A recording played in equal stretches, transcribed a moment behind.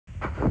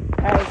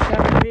Alright, so I'm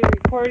going to be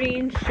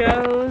recording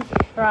shows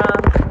from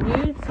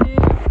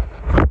YouTube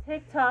to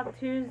TikTok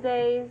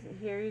Tuesdays.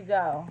 Here you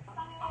go.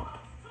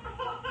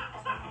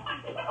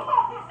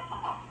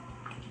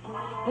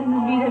 This is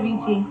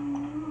BWT.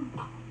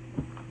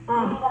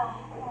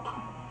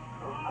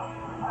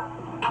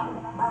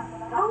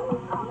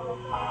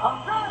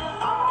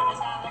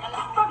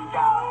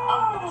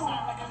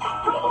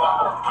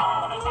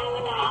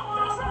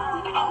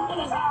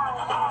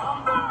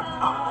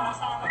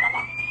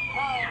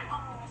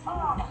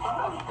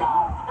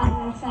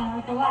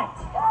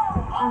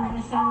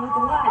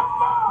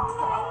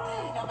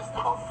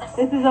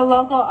 This is a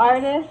local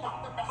artist.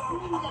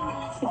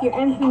 If you're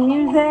into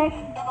music,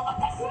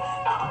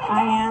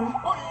 I am.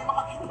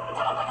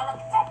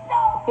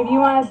 If you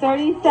want a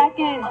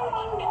 30-second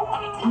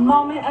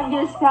moment of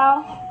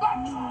yourself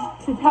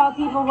to tell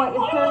people what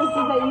your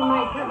services that you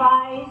might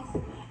provide,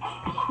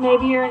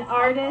 maybe you're an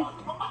artist,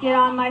 get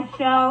on my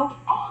show.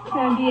 It's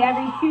going to be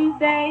every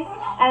Tuesday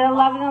at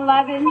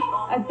 11:11,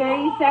 a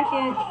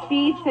 30-second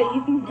speech that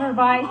you can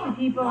provide to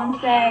people and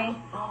say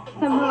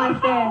something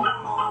like this.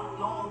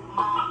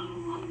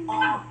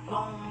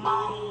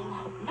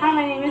 Hi,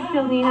 my name is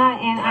Jelena,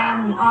 and I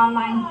am an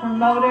online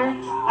promoter.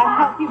 I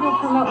help people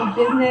promote a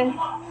business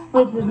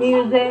with the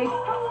music.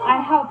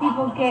 I help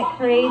people get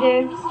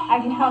creative. I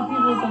can help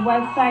people with the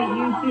website,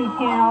 YouTube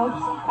channels.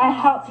 I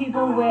help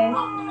people with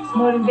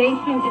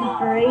motivation,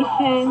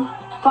 inspiration.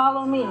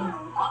 Follow me.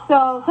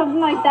 So something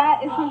like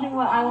that is something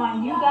what I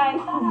want you guys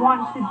to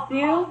want to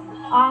do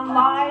on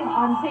live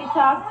on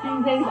TikTok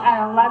Tuesdays at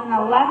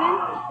 11:11.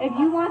 If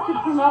you want to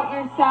promote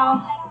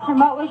yourself,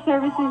 promote what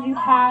services you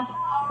have,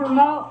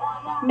 promote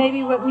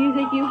maybe what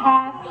music you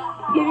have,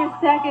 give your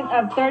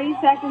 30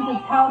 seconds to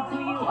tell who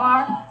you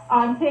are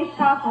on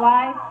TikTok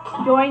Live.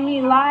 Join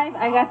me live.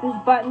 I got this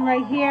button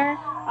right here.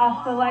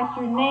 I'll select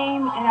your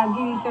name and I'll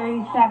give you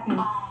 30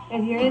 seconds.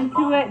 If you're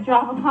into it,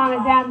 drop a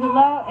comment down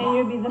below and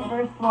you'll be the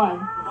first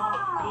one.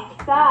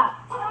 Stop.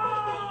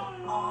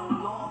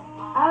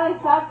 Alex,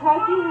 stop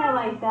touching her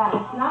like that.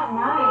 It's not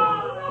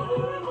nice.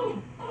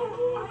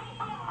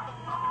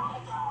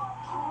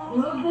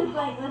 Move this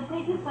blanket. Let's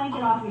take this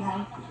blanket off, you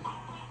guys.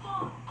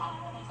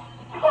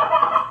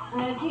 I'm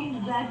going to change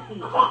the bed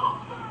sheet.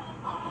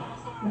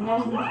 You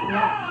guys need to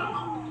that.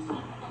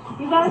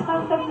 You gotta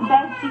post up the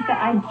bed sheet that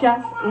I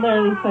just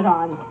literally put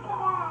on.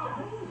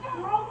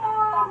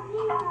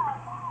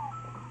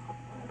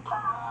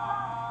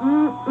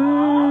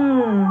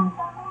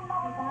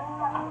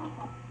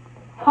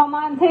 Come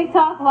on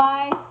TikTok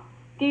Live.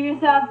 Give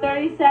yourself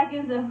 30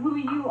 seconds of who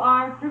you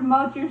are.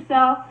 Promote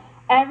yourself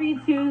every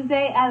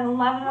Tuesday at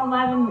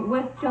 11:11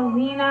 with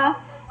Jelena.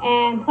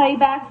 And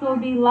playbacks will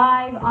be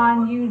live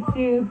on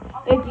YouTube.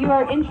 If you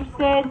are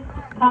interested,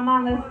 come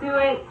on, let's do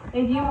it.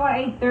 If you want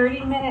a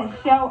 30-minute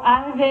show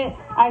out of it,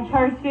 I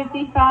charge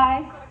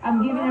 $55.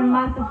 I'm giving a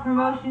month of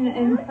promotion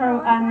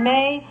on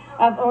May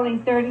of only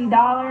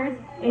 $30.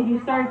 If you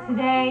start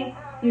today,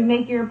 you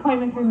make your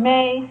appointment for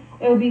May,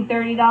 it will be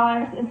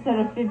 $30 instead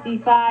of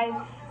 $55.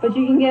 But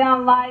you can get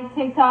on live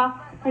TikTok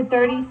for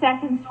 30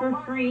 seconds for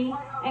free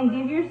and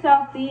give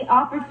yourself the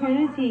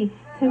opportunity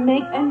to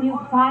make a new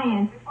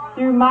client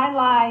through my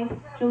live,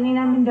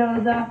 Jelena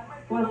Mendoza.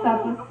 What's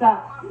up,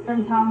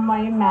 from Tell Me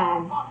Why You're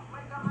Mad.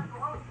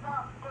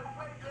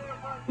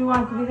 Who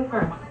wants to be the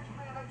first?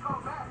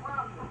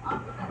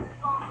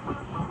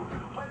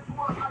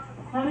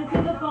 Let me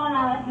take the phone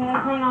out. I'm going to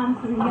turn it on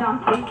so we can get on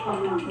Facebook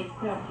real quick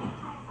too.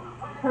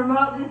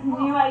 Promote this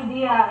new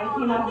idea I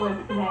came up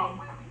with today.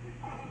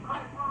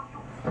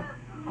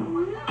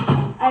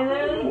 I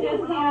literally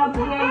just came up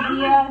with the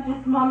idea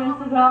just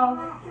moments ago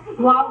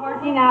while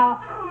working out.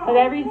 But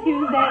every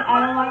Tuesday at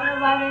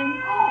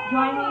 11:11,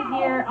 join me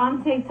here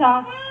on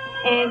TikTok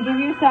and give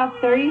yourself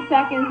 30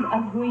 seconds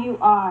of who you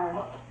are.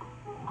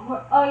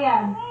 Oh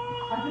yeah,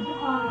 I put the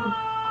phone in.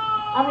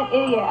 I'm an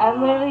idiot. I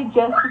literally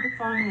just put the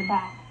phone in the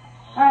back.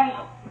 Alright,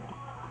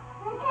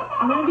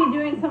 I'm going to be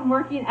doing some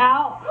working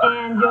out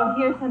and you'll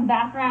hear some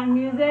background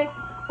music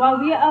while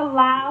we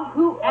allow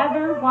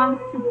whoever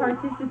wants to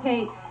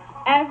participate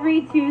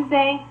every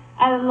Tuesday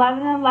at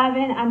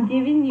 11:11. I'm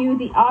giving you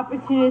the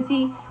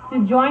opportunity to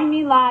join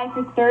me live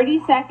for 30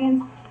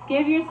 seconds.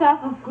 Give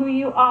yourself of who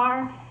you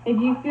are. If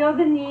you feel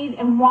the need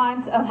and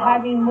want of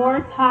having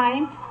more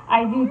time,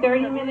 I do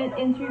 30-minute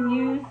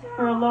interviews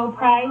for a low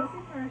price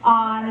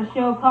on a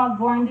show called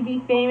Born to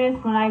Be Famous.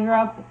 When I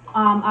grow up,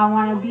 I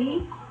want to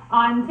be.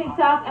 On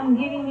TikTok, I'm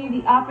giving you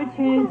the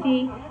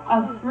opportunity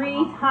of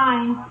free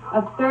time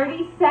of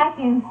 30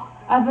 seconds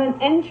of an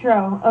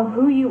intro of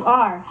who you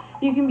are.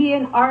 You can be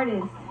an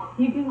artist.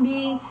 You can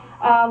be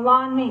a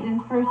lawn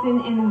maintenance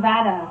person in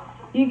Nevada.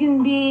 You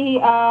can be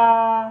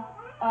a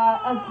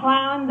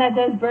clown that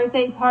does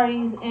birthday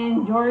parties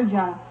in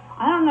Georgia.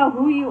 I don't know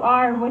who you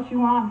are or what you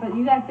want, but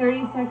you got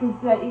 30 seconds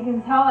so that you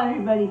can tell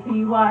everybody who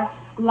you are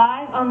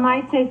live on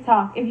my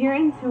TikTok. If you're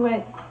into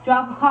it,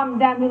 drop a comment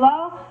down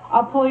below.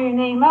 I'll pull your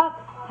name up,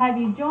 have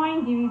you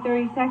join, give you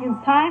 30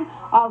 seconds time.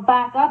 I'll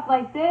back up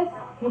like this.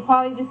 You'll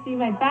probably just see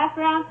my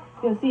background.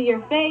 You'll see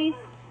your face.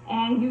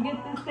 and you get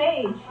the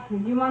stage.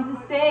 If you want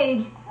the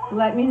stage,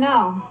 let me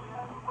know.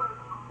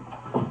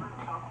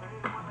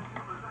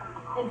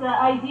 It's an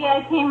idea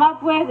I came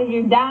up with. If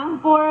you're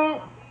down for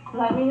it,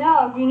 let me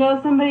know. If you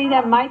know somebody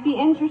that might be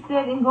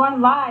interested in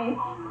going live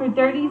for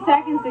 30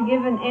 seconds to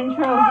give an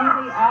intro of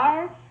who they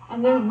are,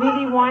 and they're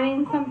really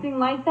wanting something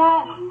like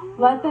that,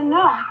 let them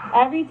know.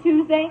 Every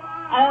Tuesday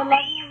at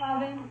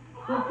 11:11,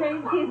 with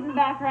Crazy Kids in the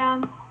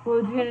background,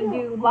 we're going to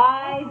do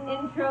live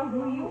intro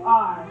who you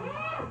are.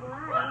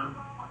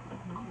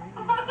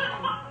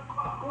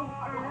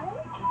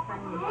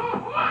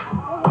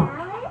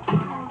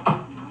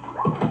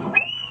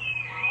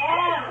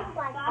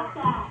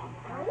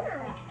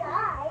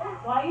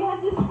 Why do you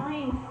have to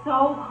scream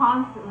so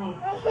constantly?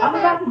 I'm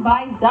about to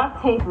buy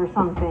duct tape or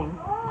something.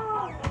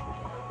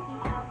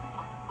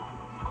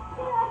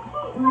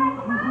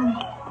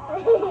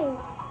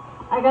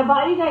 I got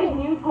bought you guys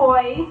new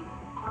toys.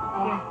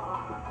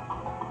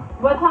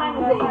 What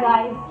time is it, you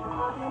guys?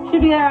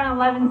 Should be there around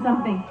 11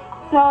 something.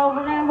 So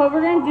what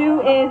we're gonna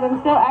do is I'm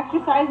still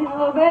exercising a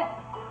little bit.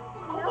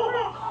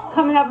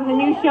 Coming up with a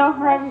new show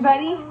for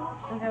everybody.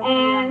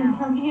 And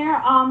from here,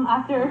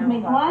 after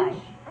make lunch,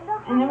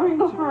 and then we're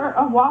gonna go for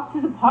a walk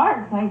to the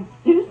park. Like,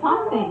 do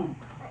something.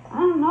 I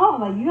don't know.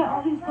 Like, you got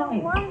all these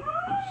toys.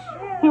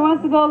 Who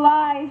wants to go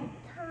live?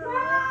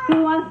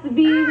 Who wants to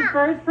be the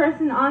first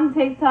person on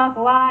TikTok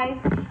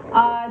live,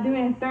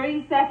 doing a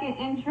 30-second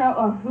intro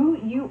of who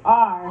you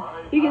are?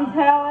 You can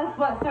tell us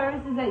what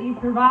services that you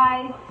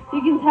provide.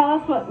 You can tell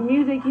us what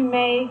music you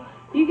make.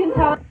 You can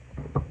tell us.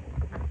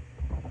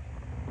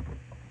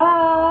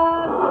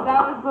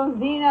 That was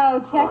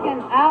Bozino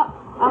checking out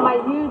on my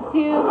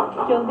YouTube,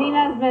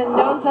 Josina's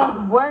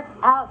Mendoza's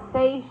Workout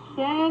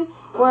Station,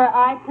 where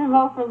I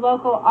promote for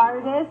local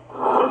artists.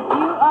 If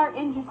you are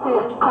interested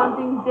in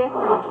something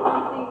different,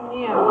 something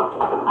new,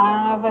 I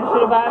don't know if I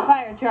should have bought a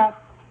fire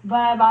truck, but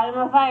I bought him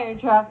a fire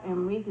truck,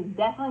 and we can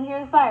definitely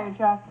hear the fire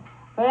truck.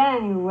 But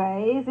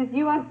anyways, if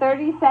you want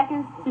 30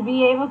 seconds to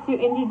be able to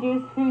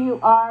introduce who you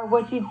are,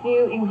 what you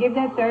do, and give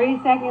that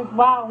 30 seconds,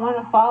 wow, I want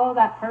to follow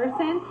that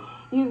person,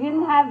 you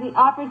can have the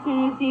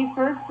opportunity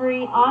for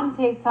free on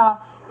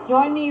TikTok.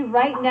 Join me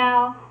right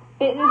now,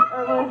 Fitness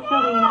Herbalist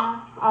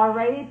Jolina. I'll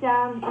write it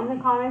down in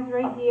the comments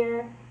right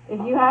here.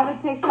 If you have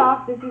a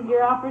TikTok, this is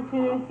your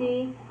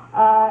opportunity.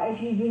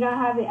 If you do not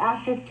have the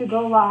access to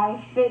go live,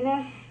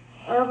 Fitness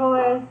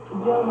Herbalist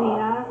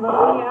Jolina,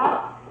 look me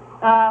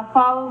up.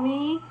 Follow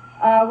me.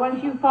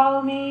 Once you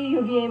follow me,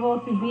 you'll be able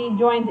to be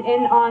joined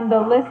in on the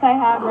list I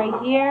have right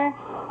here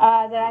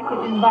that I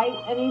can invite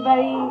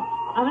anybody.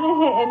 I'm going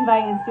to hit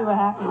invite and see what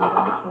happens,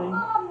 actually.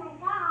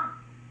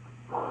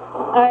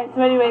 Alright, so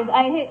anyways,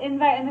 I hit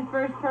invite in the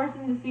first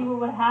person to see what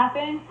would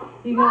happen.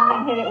 You can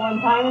only hit it one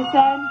time, it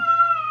said.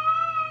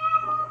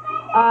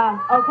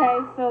 Okay,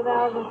 so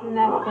now I'll go to the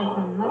next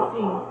person. Let's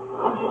see.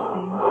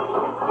 Interesting.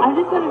 I'm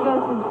just going to go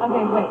to,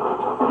 okay, wait.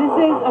 So this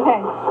is,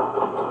 okay.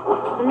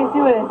 Let me see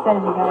what it says,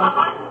 you guys.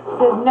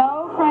 It says,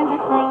 no friends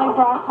are currently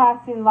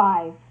broadcasting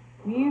live.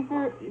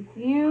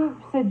 View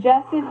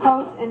suggested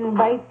hosts and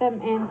invite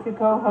them in to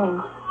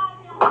co-host.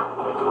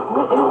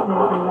 What is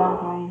this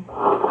exactly?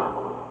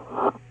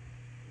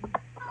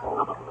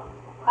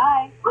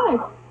 Hi. Hi.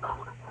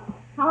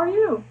 How are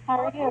you? How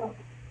are you?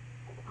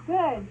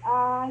 Good.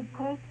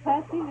 Just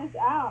testing this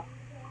out.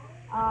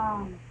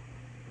 Hold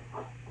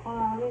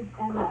on, let me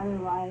end the other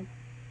live.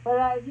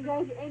 But if you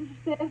guys are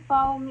interested,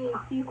 follow me.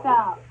 Peace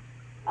out.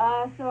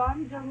 So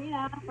I'm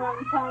Jolina from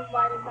Tell 'em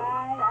Why You're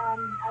Mad.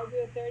 I do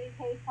a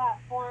 30K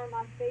platform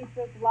on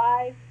Facebook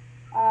Live.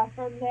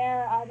 From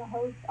there, I'm a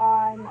host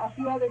on a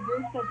few other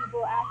groups that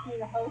people ask me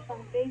to host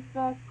on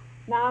Facebook.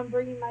 Now I'm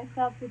bringing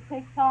myself to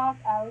TikTok.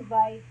 I was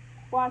like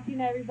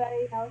watching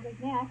everybody, and I was like,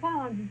 man, I kind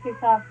of want to do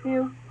TikTok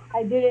too.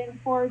 I did it in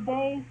 4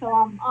 days, so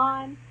I'm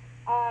on.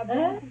 But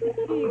this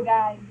is to you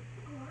guys.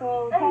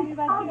 So tell me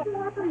about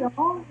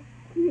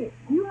you.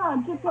 You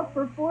had TikTok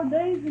for 4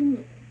 days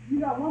and you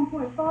got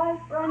 1.5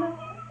 right now?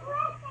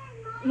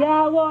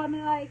 Yeah, well, I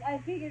mean, like, I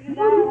figured it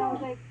out,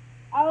 and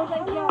I was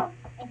like, yo,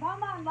 if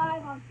I'm on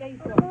live on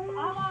Facebook, I'm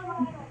on live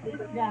on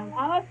Instagram,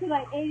 I'm up to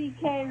like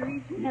 80K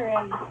reaching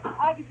already.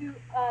 I could do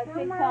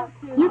TikTok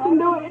too. You can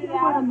do it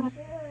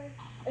anywhere.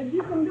 If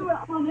you can do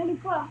it on any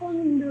platform,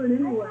 you can do it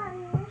anywhere.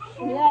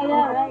 Yeah,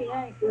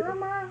 right.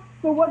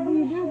 So what do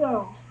you do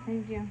though?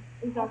 Thank you.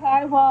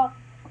 Okay, well,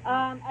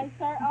 I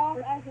start off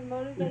as a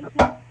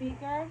motivational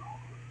speaker,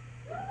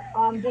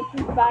 just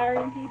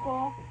inspiring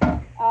people.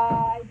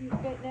 I do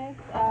fitness,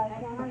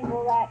 showing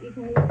people that you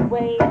can lose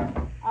weight.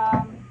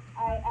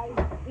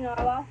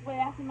 I lost weight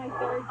after my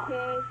third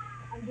kid.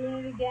 I'm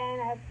doing it again.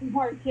 I have 2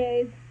 more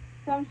kids.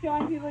 So I'm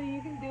showing people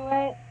you can do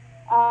it.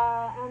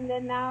 And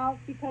then now,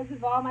 because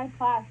of all my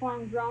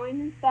platform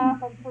growing and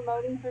stuff, I'm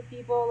promoting for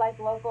people like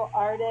local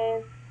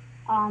artists,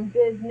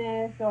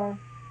 business, or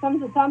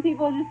some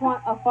people just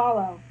want a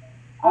follow.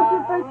 What's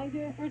your I only do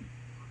it for,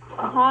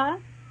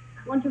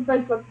 What's your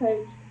Facebook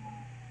page?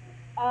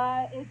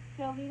 It's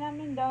Jolina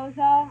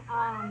Mendoza.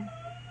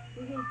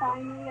 You can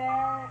find me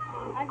there.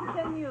 I can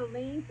send you a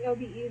link. It'll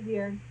be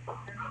easier.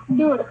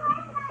 Do it.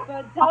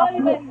 But tell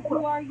everybody,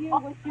 who are you,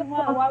 what you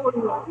want, why would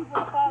you want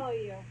people to follow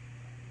you?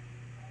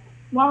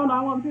 Why would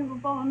I want people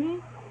to follow me?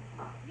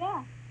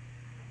 Yeah.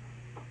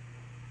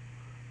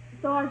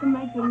 So I can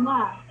make them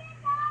laugh.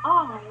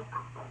 I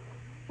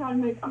try to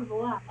make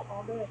people laugh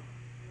all day.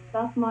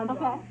 That's my job.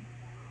 Okay.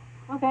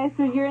 Okay,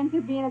 so you're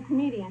into being a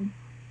comedian.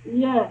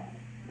 Yes.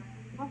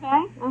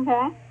 Okay,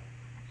 okay.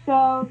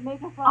 So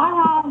make a fun.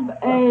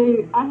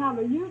 I have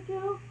a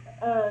YouTube,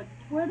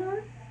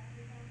 Twitter,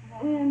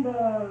 and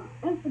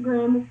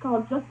Instagram. It's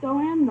called Just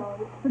Joanne.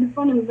 It's pretty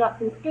funny. We've got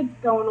some skits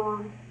going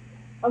on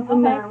up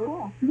in there.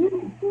 Cool.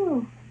 YouTube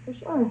too, for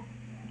sure.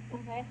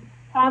 Okay.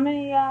 How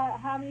many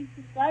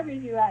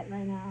subscribers you at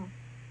right now?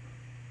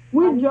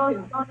 We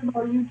just started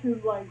our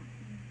YouTube like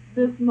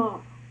this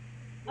month.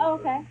 Oh,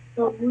 okay.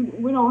 So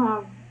we don't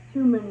have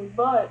too many,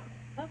 but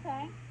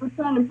okay. We're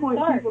trying to point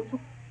people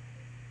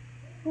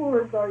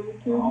towards our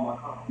YouTube.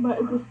 But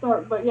it's a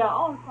start. But yeah,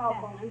 I'll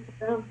help on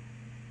Instagram.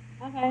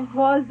 Okay.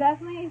 Well, it's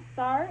definitely a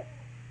start.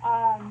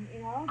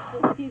 You know,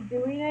 just keep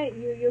doing it.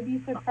 You'll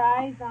be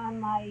surprised on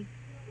like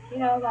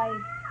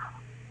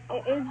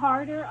it is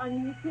harder on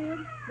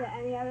YouTube than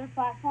any other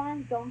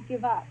platform. Don't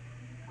give up.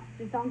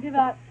 Just don't give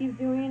up. Keep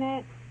doing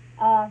it.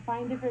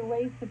 Find different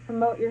ways to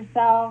promote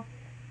yourself.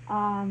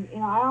 I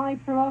only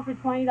promote for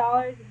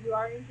 $20. If you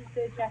are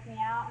interested, check me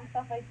out and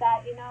stuff like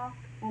that,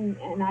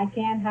 and I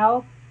can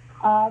help.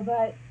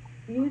 But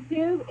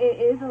YouTube, it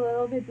is a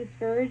little bit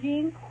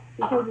discouraging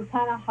because it's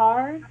kind of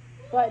hard.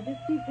 But just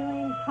keep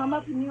doing, come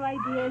up with new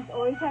ideas,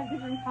 always have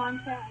different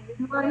content.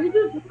 Well, you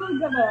just really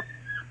gotta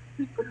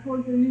keep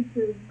towards your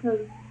YouTube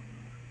because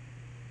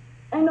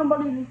ain't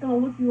nobody just gonna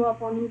look you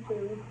up on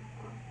YouTube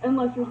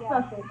unless you're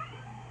special.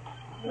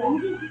 Yeah. So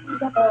you just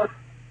gotta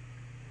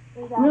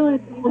really.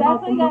 You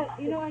definitely got,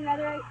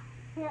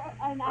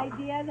 an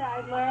idea that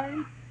I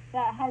learned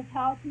that has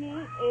helped me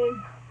is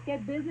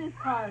get business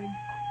cards.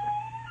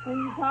 When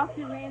you talk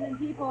to random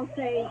people,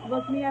 say,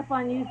 look me up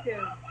on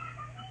YouTube.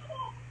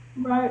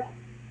 Right.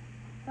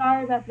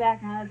 Sorry about the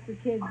background. That's the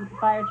kids with the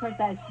fire truck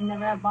that I should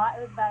never have bought.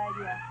 It was a bad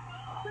idea.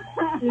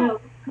 Yeah,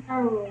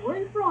 terrible. Where are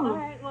you from? All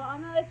right, well,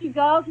 I'm going to let you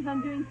go because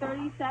I'm doing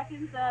 30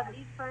 seconds of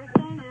each person,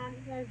 and I'm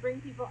just going to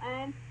bring people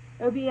in.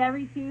 It'll be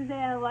every Tuesday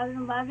at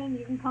 11:11.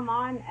 You can come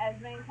on as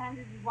many times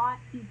as you want,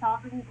 keep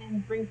talking,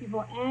 and bring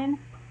people in.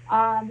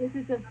 This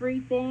is a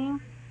free thing.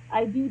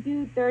 I do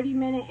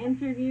 30-minute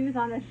interviews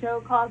on a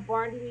show called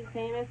Born to Be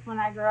Famous. When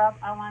I grow up,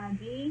 I want to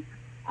be.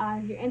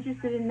 If you're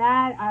interested in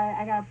that,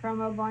 I got a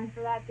promo going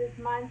for that this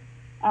month.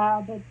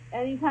 But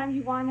anytime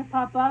you want to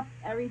pop up,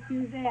 every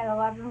Tuesday at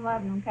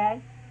 11:11,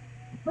 okay?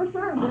 For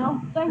sure,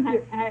 Thank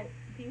you. All right,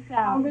 peace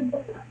out. Have a good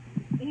day.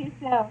 You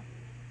too. All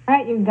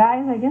right, you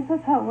guys, I guess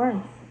that's how it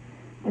works.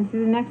 Let's do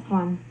the next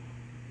one.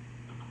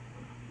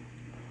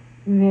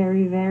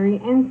 Very, very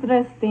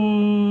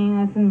interesting.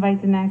 Let's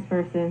invite the next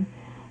person.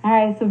 All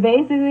right, so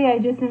basically I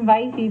just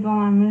invite people, and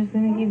I'm just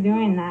going to keep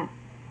doing that.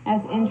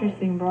 That's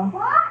interesting, bro.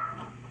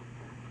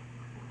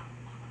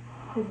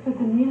 Let's put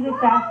the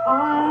music back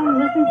on.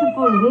 Listen to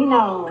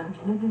Buzino.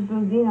 This is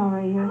Buzino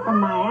right here from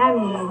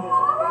Miami.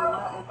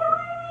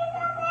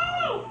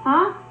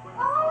 Huh?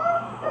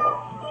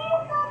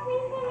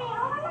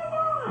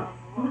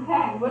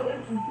 Okay, what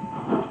is this?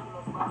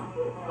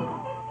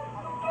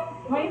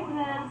 Wait for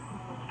that.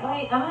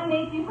 Wait, I'm going to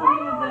make you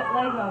something with the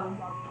Legos.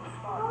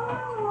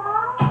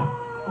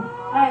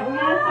 Alright, we're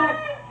gonna start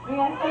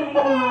making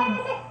one.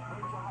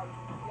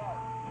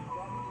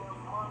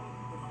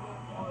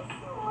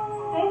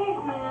 Hey,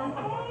 man.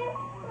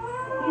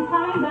 He's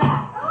coming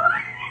back.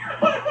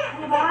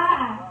 Come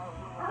back.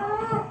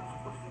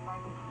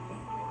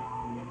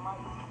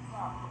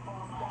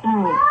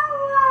 Alright.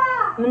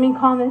 Let me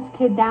calm this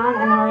kid down,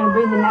 and then we're gonna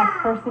bring the next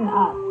person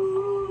up.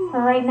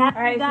 For right now,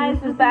 alright, guys,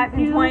 so this is back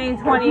in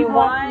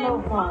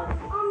 2021.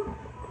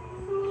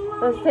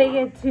 Let's take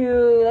it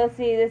to, let's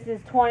see, this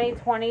is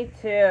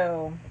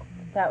 2022.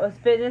 That was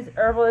Fitness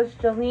Herbalist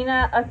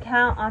Jelena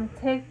account on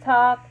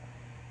TikTok.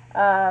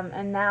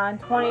 And now in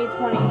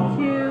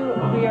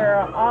 2022, we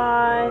are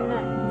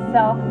on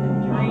Self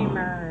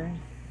Dreamers.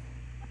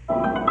 No,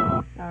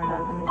 we're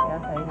not. Let me see, I'll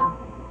tell you now.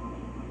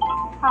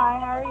 hi,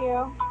 how are you?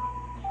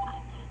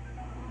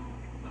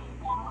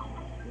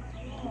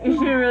 You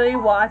should really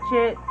watch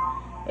it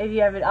if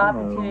you have an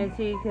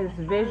opportunity, because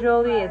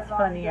visually it's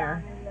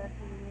funnier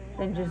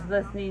than just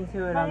listening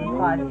to it on the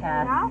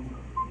podcast.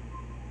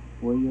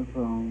 Where you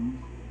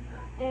from?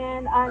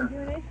 And I'm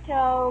doing a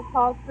show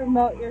called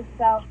Promote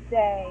Yourself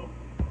Day.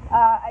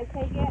 I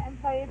take it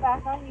and play it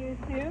back on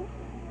YouTube,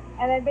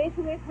 and I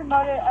basically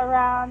promote it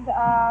around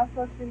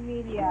social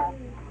media.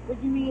 Would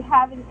you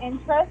have an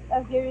interest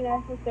of giving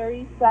us a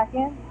 30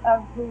 seconds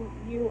of who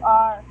you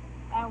are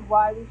and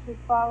why we should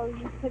follow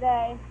you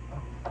today?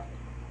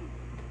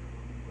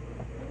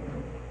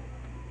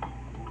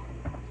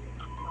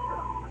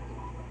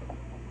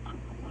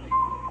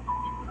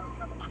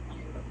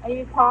 Are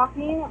you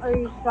talking or are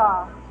you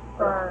shocked?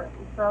 Or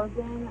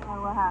frozen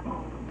or what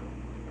happened?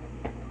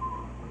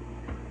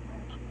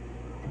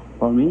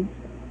 For me?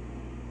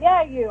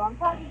 Yeah, you. I'm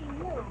talking to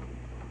you.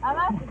 I'm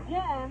at the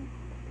gym,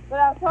 but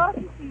I'm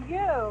talking to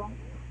you.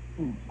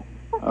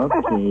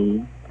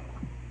 Okay.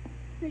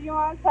 So you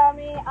want to tell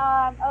me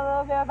a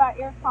little bit about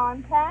your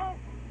content?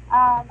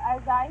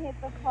 As I hit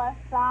the plus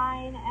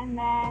sign, and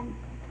then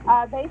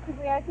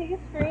basically I take a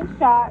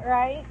screenshot,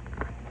 right?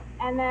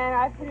 And then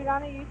I put it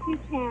on a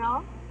YouTube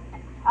channel.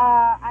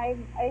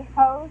 I'm a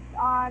host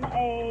on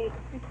a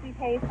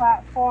 60K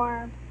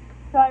platform,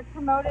 so I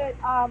promote it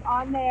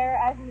on there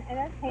as an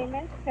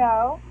entertainment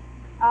show,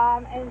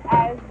 and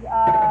as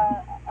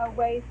a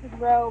way to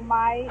grow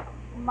my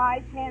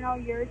channel,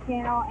 your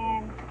channel,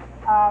 and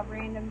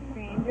Random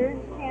Strangers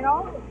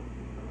channel.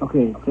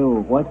 Okay, so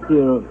what's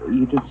your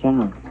YouTube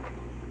channel?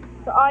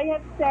 So all you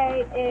have to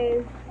say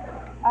is,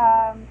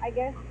 I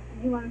guess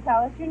you want to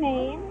tell us your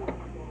name,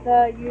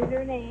 the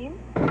username,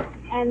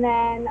 and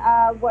then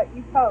what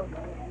you post.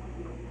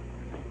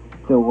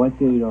 So what's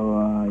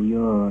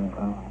your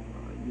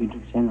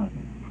YouTube channel?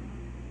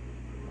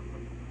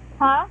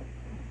 Huh?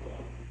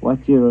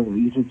 What's your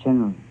YouTube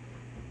channel?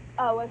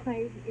 Oh, what's my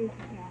YouTube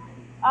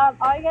channel?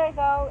 All you gotta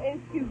go is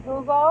to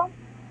Google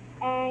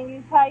and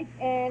you type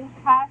in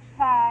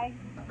hashtag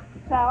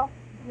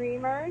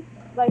self-dreamers,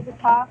 like the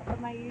top of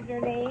my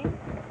username,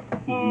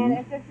 and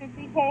it's a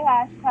 50K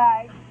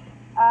hashtag,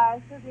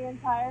 so the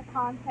entire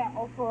content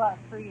will pull up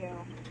for you.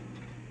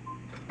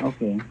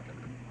 Okay.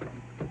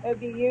 It would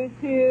be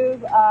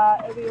YouTube,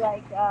 it would be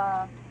like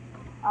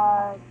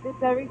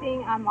just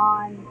everything. I'm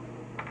on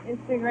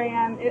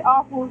Instagram, it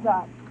all pulls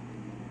up.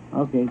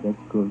 Okay, that's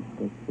good.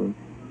 That's good.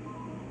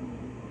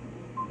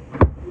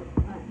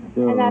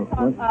 So And that's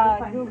on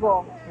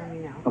Google.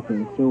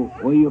 okay, so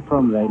where you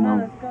from right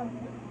now?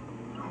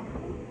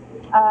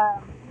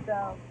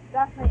 So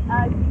definitely,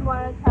 do you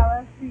want to tell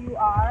us who you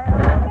are a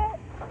little bit?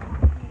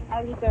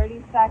 As a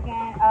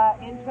 30-second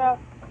intro.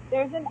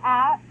 There's an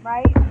app,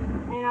 right,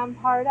 and I'm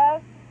part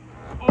of,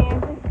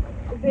 and just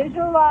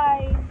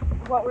visualize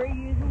what we're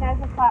using as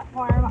a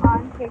platform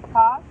on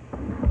TikTok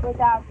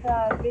without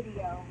the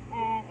video.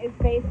 And it's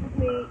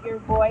basically your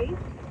voice,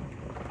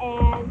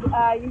 and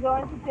you go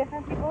into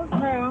different people's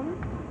rooms,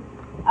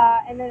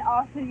 and then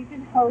also you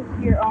can host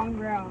your own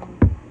room.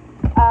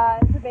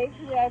 So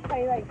basically I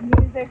play like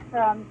music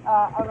from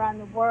around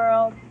the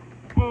world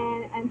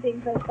and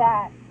things like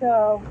that.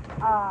 So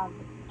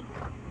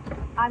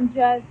I'm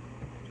just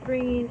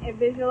bringing a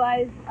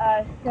visualized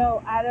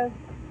show out of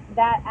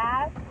that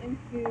app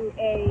into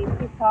a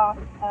TikTok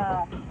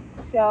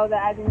show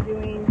that I've been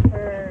doing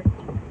for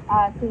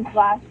since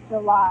last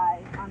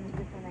July on a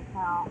different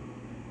account.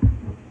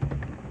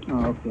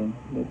 Oh, okay,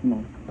 that's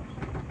nice.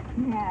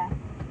 Yeah.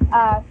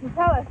 So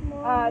tell us a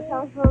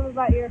little bit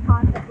about your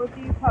content. What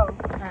do you post?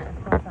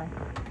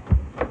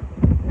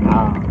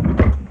 Ah,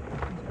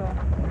 Let's go.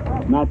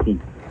 nothing.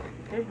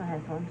 There's my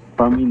headphones.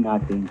 For me,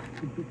 nothing.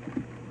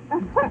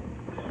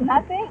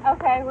 Nothing?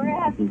 Okay, we're gonna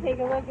have to take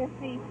a look and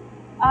see.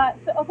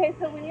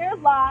 So when you're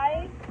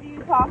live, do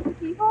you talk to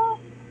people?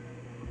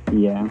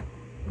 Yeah,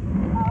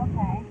 Oh,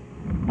 okay.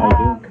 I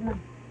do.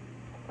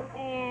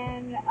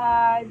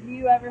 And do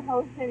you ever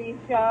host any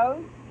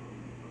shows?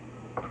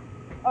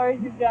 Or is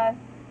it just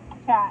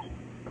chat?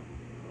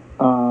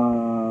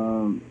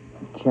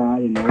 Chat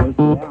and voice,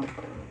 yeah.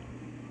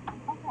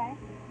 Okay.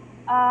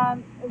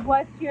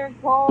 What's your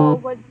goal?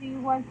 What do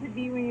you want to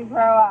be when you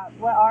grow up?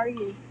 What are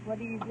you? What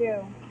do you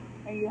do?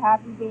 Are you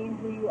happy being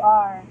who you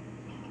are?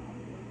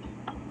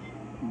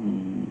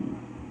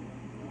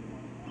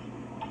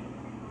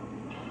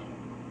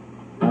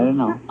 I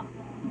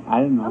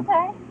don't know.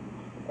 Okay.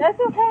 That's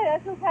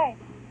okay.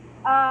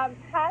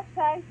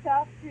 Hashtag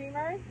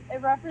self-dreamers.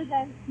 It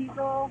represents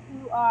people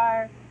who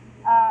are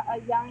a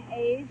young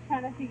age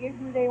trying to figure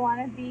who they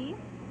want to be.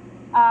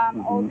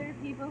 Older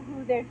people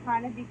who they're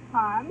trying to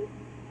become.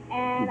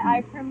 And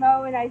I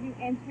promote and I do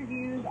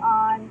interviews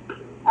on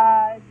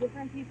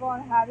different people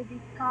on how to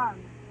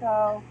become.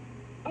 So,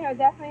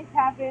 definitely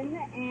tap in.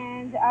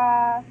 And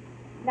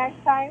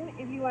next time,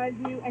 if you want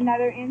to do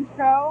another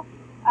intro,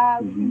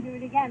 we can do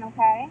it again,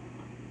 okay?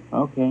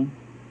 Okay.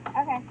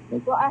 Okay.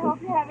 Well, I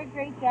hope you have a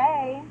great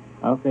day.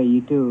 Okay,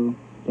 you too.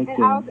 Take And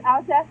care.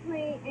 I'll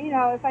definitely,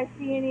 if I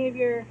see any of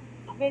your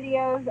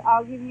videos,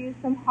 I'll give you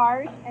some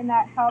hearts, and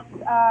that helps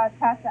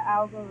test the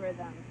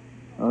algorithm.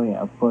 Oh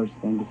yeah, of course.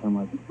 Thank you so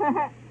much.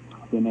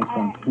 See you next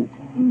time.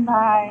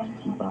 Bye.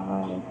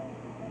 Bye.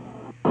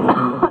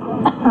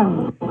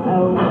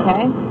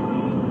 Okay.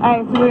 All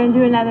right, so we're gonna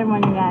do another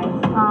one, you guys.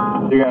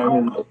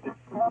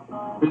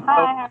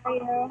 Hi, how are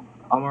you?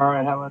 I'm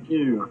alright, how about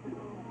you?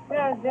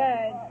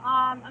 Good.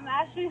 I'm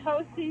actually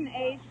hosting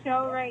a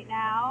show right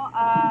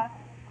now.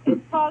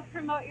 It's called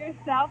Promote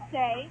Yourself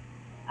Day.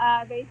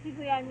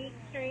 Basically, I meet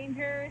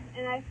strangers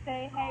and I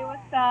say, hey,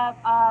 what's up?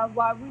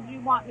 What would you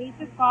want me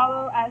to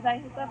follow? As I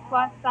hit the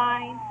plus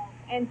sign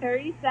in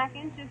 30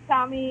 seconds, just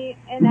tell me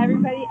and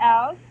everybody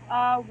else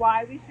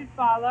why we should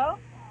follow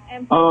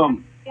and put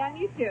it on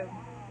YouTube.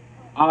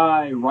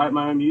 I write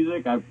my own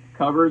music. I have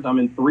covers. I'm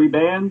in 3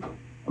 bands.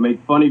 I make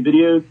funny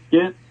videos,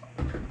 skits.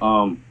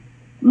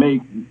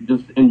 make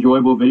just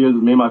enjoyable videos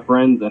with me and my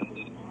friends and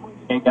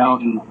hang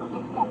out and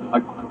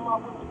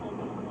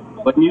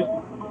play music.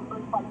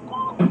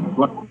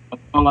 Run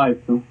my life.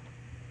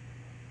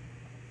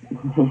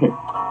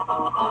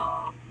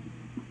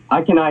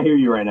 I cannot hear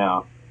you right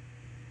now.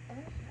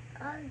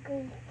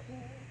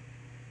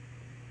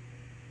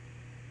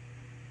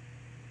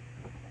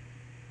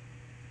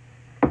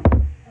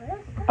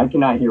 I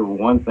cannot hear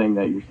one thing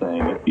that you're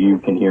saying, if you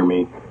can hear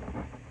me.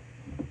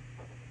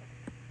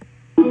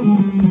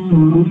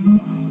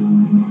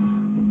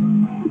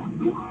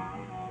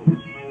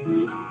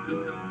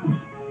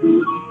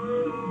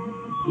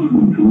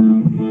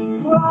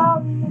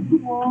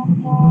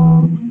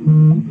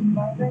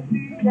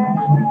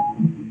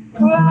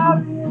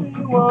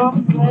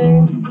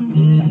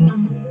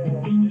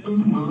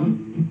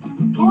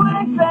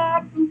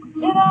 Back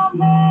in our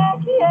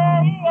man,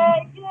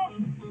 yeah.